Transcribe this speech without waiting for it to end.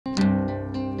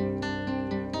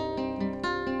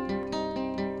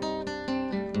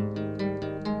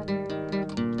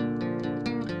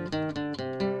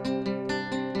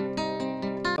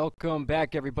Welcome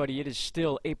back, everybody. It is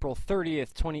still April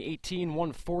 30th, 2018,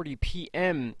 1:40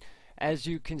 p.m. As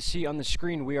you can see on the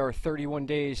screen, we are 31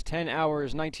 days, 10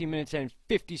 hours, 19 minutes, and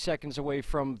 50 seconds away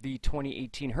from the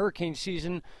 2018 hurricane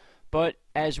season. But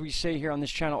as we say here on this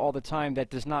channel all the time,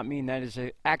 that does not mean that is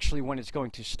actually when it's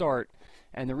going to start.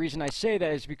 And the reason I say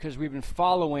that is because we've been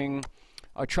following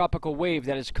a tropical wave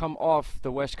that has come off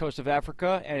the west coast of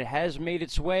Africa, and it has made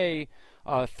its way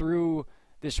through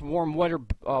this warm water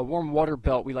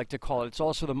belt, we like to call it. It's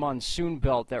also the monsoon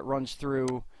belt that runs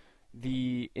through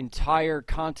the entire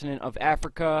continent of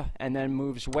Africa and then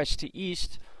moves west to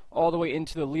east all the way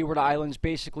into the Leeward Islands,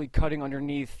 basically cutting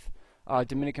underneath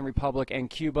Dominican Republic and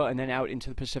Cuba and then out into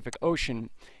the Pacific Ocean.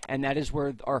 And that is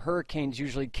where our hurricanes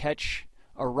usually catch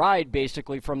a ride,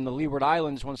 basically, from the Leeward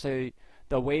Islands. Once the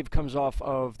wave comes off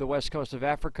of the west coast of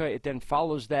Africa, it then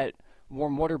follows that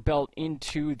warm water belt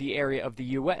into the area of the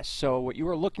U.S. So what you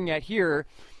are looking at here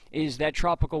is that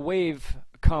tropical wave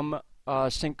come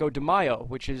Cinco de Mayo,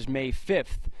 which is May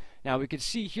 5th. Now we can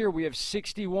see here we have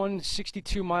 61,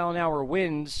 62 mile an hour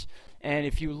winds, and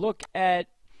if you look at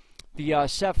the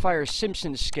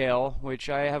Saffir-Simpson scale, which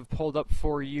I have pulled up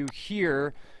for you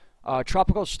here,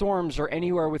 tropical storms are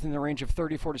anywhere within the range of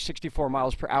 34 to 64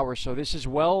 miles per hour, so this is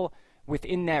well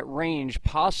within that range,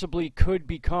 possibly could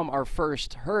become our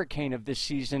first hurricane of this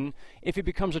season. If it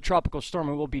becomes a tropical storm,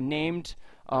 it will be named.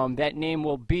 That name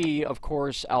will be, of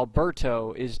course,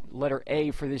 Alberto, is letter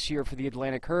A for this year for the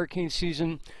Atlantic hurricane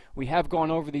season. We have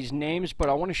gone over these names, but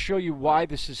I want to show you why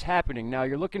this is happening. Now,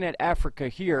 you're looking at Africa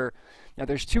here. Now,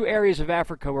 there's two areas of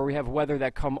Africa where we have weather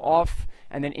that come off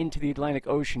and then into the Atlantic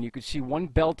Ocean. You can see one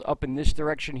belt up in this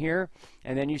direction here,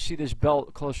 and then you see this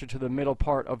belt closer to the middle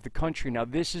part of the country. Now,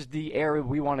 this is the area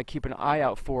we want to keep an eye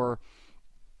out for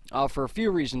a few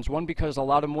reasons. One, because a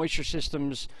lot of moisture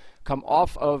systems come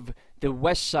off of the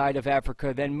west side of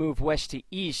Africa, then move west to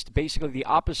east, basically the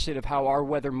opposite of how our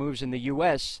weather moves in the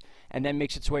U.S., and then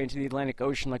makes its way into the Atlantic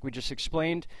Ocean like we just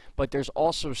explained. But there's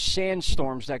also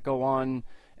sandstorms that go on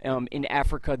in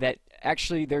Africa that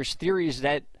actually there's theories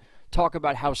that talk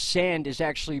about how sand is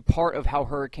actually part of how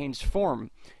hurricanes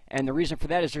form. And the reason for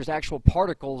that is there's actual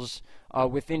particles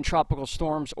within tropical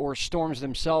storms or storms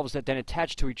themselves that then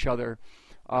attach to each other.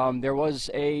 There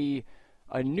was a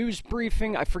news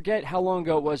briefing, I forget how long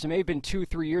ago it was, it may have been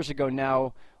 2-3 years ago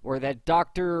now, where that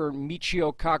Dr.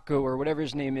 Michio Kaku, or whatever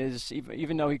his name is,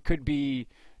 even though he could be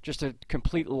just a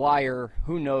complete liar,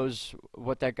 who knows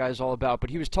what that guy's all about,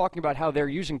 but he was talking about how they're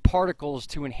using particles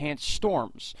to enhance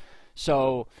storms.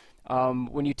 So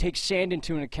when you take sand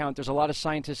into an account, there's a lot of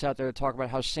scientists out there that talk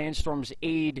about how sandstorms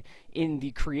aid in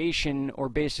the creation or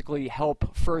basically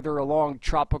help further along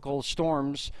tropical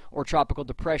storms or tropical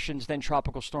depressions, then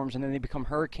tropical storms, and then they become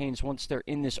hurricanes once they're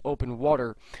in this open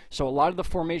water. So a lot of the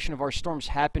formation of our storms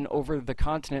happen over the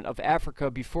continent of Africa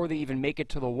before they even make it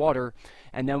to the water,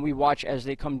 and then we watch as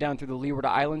they come down through the Leeward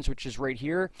Islands, which is right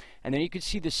here, and then you can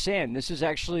see the sand. This is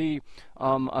actually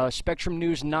a Spectrum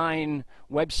News 9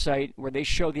 website where they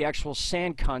show the actual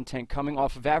sand content coming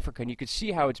off of Africa, and you can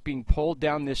see how it's being pulled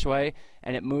down this way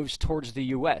and it moves towards the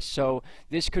U.S. So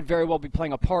this could very well be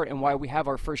playing a part in why we have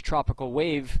our first tropical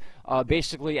wave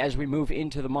basically as we move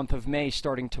into the month of May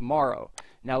starting tomorrow.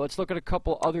 Now let's look at a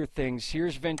couple other things.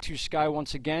 Here's Ventu Sky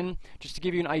once again, just to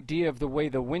give you an idea of the way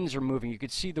the winds are moving. You can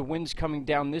see the winds coming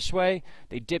down this way.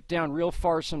 They dip down real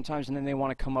far sometimes and then they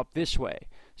want to come up this way.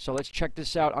 So let's check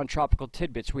this out on Tropical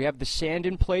Tidbits. We have the sand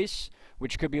in place,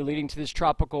 which could be leading to this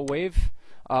tropical wave.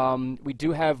 We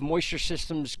do have moisture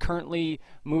systems currently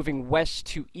moving west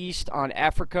to east on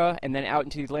Africa and then out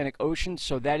into the Atlantic Ocean,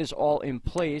 so that is all in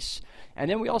place.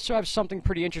 And then we also have something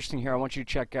pretty interesting here I want you to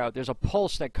check out. There's a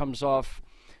pulse that comes off.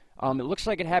 It looks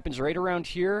like it happens right around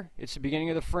here. It's the beginning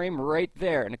of the frame right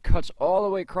there, and it cuts all the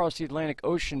way across the Atlantic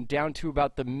Ocean down to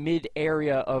about the mid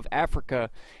area of Africa.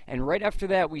 And right after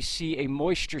that, we see a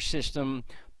moisture system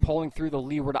pulling through the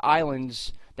Leeward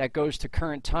Islands that goes to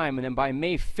current time. And then by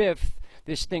May 5th,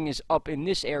 this thing is up in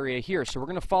this area here. So we're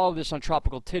going to follow this on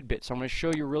Tropical Tidbits. I'm going to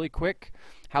show you really quick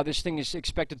how this thing is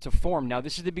expected to form. Now,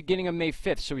 this is the beginning of May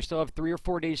 5th, so we still have 3 or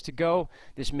 4 days to go.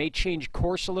 This may change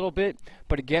course a little bit,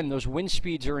 but again, those wind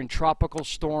speeds are in tropical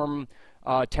storm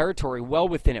territory, well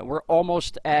within it. We're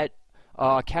almost at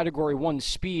Category 1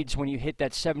 speeds when you hit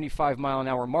that 75 mile an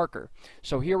hour marker.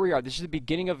 So here we are. This is the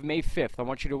beginning of May 5th. I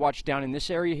want you to watch down in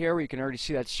this area here where you can already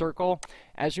see that circle.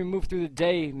 As we move through the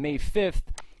day, May 5th,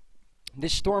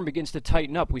 this storm begins to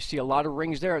tighten up. We see a lot of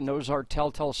rings there, and those are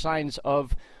telltale signs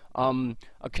of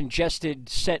a congested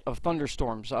set of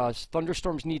thunderstorms.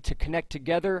 Thunderstorms need to connect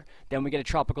together, then we get a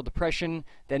tropical depression,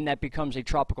 then that becomes a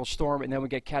tropical storm, and then we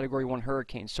get Category 1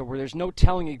 hurricanes. So where there's no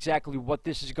telling exactly what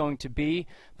this is going to be,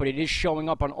 but it is showing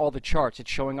up on all the charts.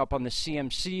 It's showing up on the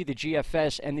CMC, the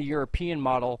GFS, and the European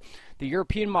model. The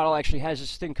European model actually has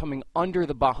this thing coming under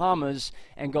the Bahamas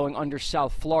and going under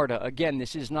South Florida. Again,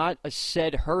 this is not a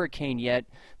said hurricane yet,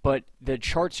 but the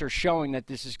charts are showing that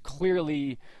this is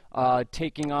clearly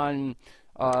taking on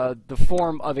the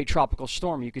form of a tropical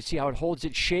storm. You can see how it holds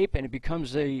its shape and it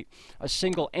becomes a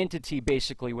single entity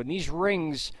basically. When these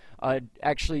rings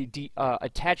actually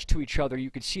attach to each other,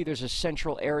 you can see there's a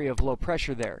central area of low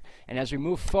pressure there. And as we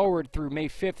move forward through May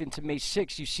 5th into May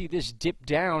 6th, you see this dip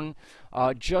down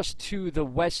just to the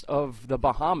west of the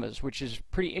Bahamas, which is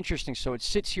pretty interesting. So it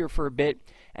sits here for a bit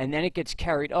and then it gets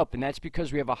carried up, and that's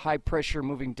because we have a high pressure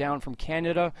moving down from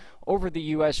Canada over the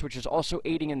U.S., which is also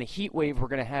aiding in the heat wave we're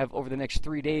going to have over the next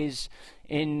 3 days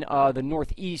in the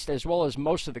northeast as well as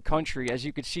most of the country. As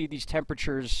you can see, these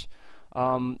temperatures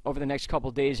over the next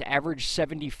couple days average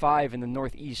 75 in the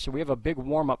northeast, so we have a big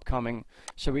warm-up coming,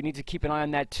 so we need to keep an eye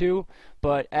on that too.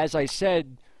 But as I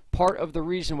said, part of the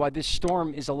reason why this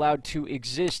storm is allowed to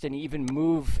exist and even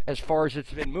move as far as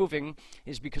it's been moving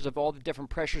is because of all the different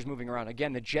pressures moving around.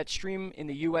 Again, the jet stream in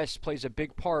the U.S. plays a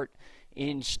big part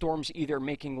in storms either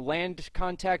making land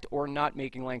contact or not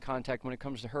making land contact when it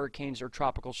comes to hurricanes or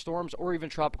tropical storms or even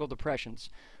tropical depressions.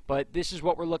 But this is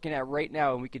what we're looking at right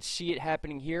now, and we could see it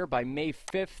happening here by May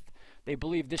 5th. They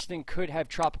believe this thing could have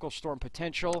tropical storm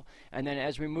potential, and then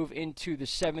as we move into the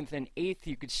 7th and 8th,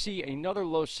 you could see another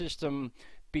low system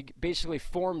basically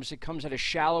forms. It comes at a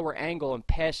shallower angle and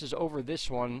passes over this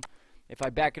one. If I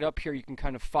back it up here, you can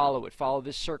kind of follow it. Follow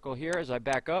this circle here as I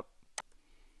back up.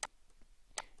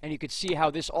 And you can see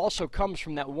how this also comes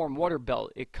from that warm water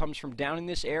belt. It comes from down in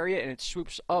this area and it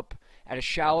swoops up at a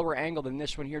shallower angle than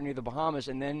this one here near the Bahamas,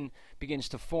 and then begins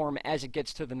to form as it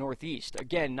gets to the northeast.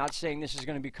 Again, not saying this is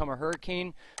going to become a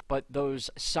hurricane, but those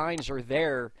signs are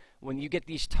there. When you get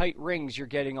these tight rings, you're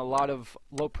getting a lot of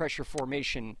low pressure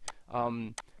formation,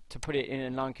 to put it in a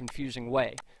non-confusing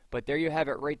way. But there you have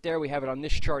it right there. We have it on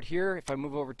this chart here. If I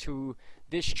move over to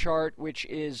this chart, which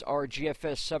is our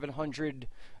GFS 700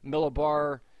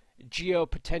 millibar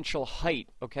geopotential height,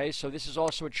 okay, so this is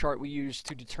also a chart we use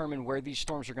to determine where these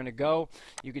storms are going to go.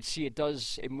 You can see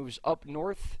it moves up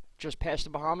north just past the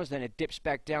Bahamas, then it dips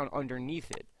back down underneath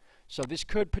it. So this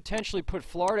could potentially put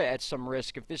Florida at some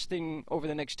risk if this thing over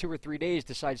the next 2 or 3 days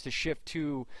decides to shift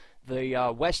to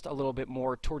the west a little bit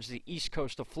more towards the east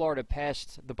coast of Florida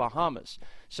past the Bahamas.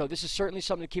 So this is certainly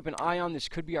something to keep an eye on. This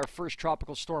could be our first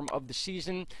tropical storm of the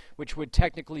season, which would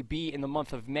technically be in the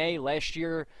month of May. Last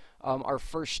year, our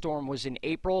first storm was in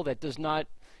April. That does not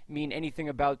mean anything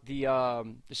about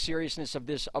the seriousness of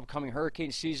this upcoming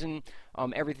hurricane season.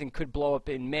 Everything could blow up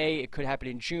in May. It could happen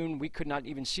in June. We could not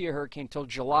even see a hurricane till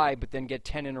July, but then get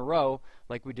 10 in a row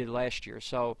like we did last year.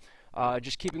 So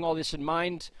just keeping all this in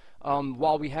mind,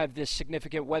 while we have this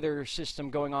significant weather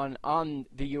system going on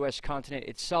the U.S. continent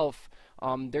itself,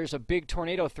 there's a big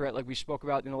tornado threat like we spoke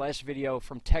about in the last video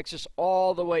from Texas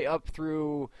all the way up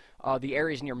through the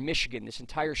areas near Michigan, this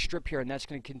entire strip here, and that's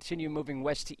going to continue moving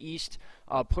west to east,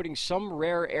 putting some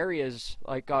rare areas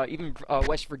like even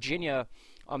West Virginia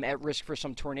at risk for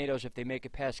some tornadoes if they make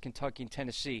it past Kentucky and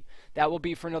Tennessee. That will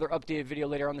be for another updated video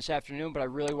later on this afternoon, but I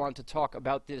really want to talk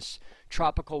about this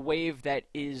tropical wave that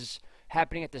is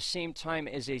happening at the same time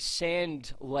as a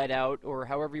sand let out, or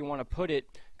however you want to put it,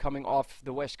 coming off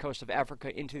the west coast of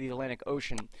Africa into the Atlantic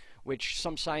Ocean, which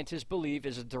some scientists believe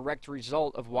is a direct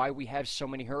result of why we have so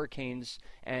many hurricanes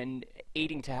and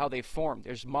aiding to how they form.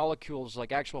 There's molecules,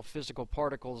 like actual physical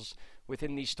particles,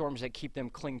 within these storms that keep them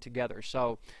cling together.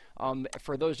 So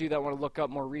for those of you that want to look up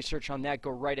more research on that, go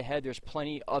right ahead. There's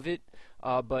plenty of it.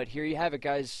 But here you have it,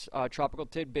 guys. Tropical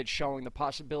tidbits showing the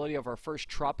possibility of our first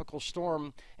tropical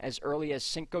storm as early as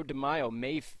Cinco de Mayo,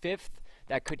 May 5th.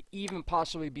 That could even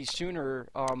possibly be sooner,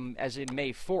 as in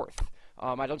May 4th.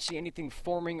 I don't see anything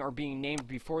forming or being named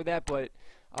before that, but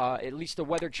at least the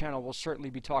Weather Channel will certainly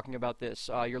be talking about this.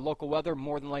 Your local weather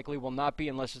more than likely will not be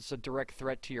unless it's a direct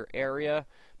threat to your area.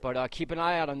 But keep an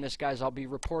eye out on this, guys. I'll be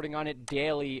reporting on it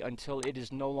daily until it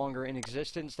is no longer in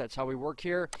existence. That's how we work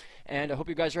here. And I hope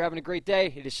you guys are having a great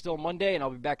day. It is still Monday, and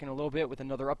I'll be back in a little bit with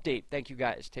another update. Thank you,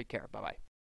 guys. Take care. Bye-bye.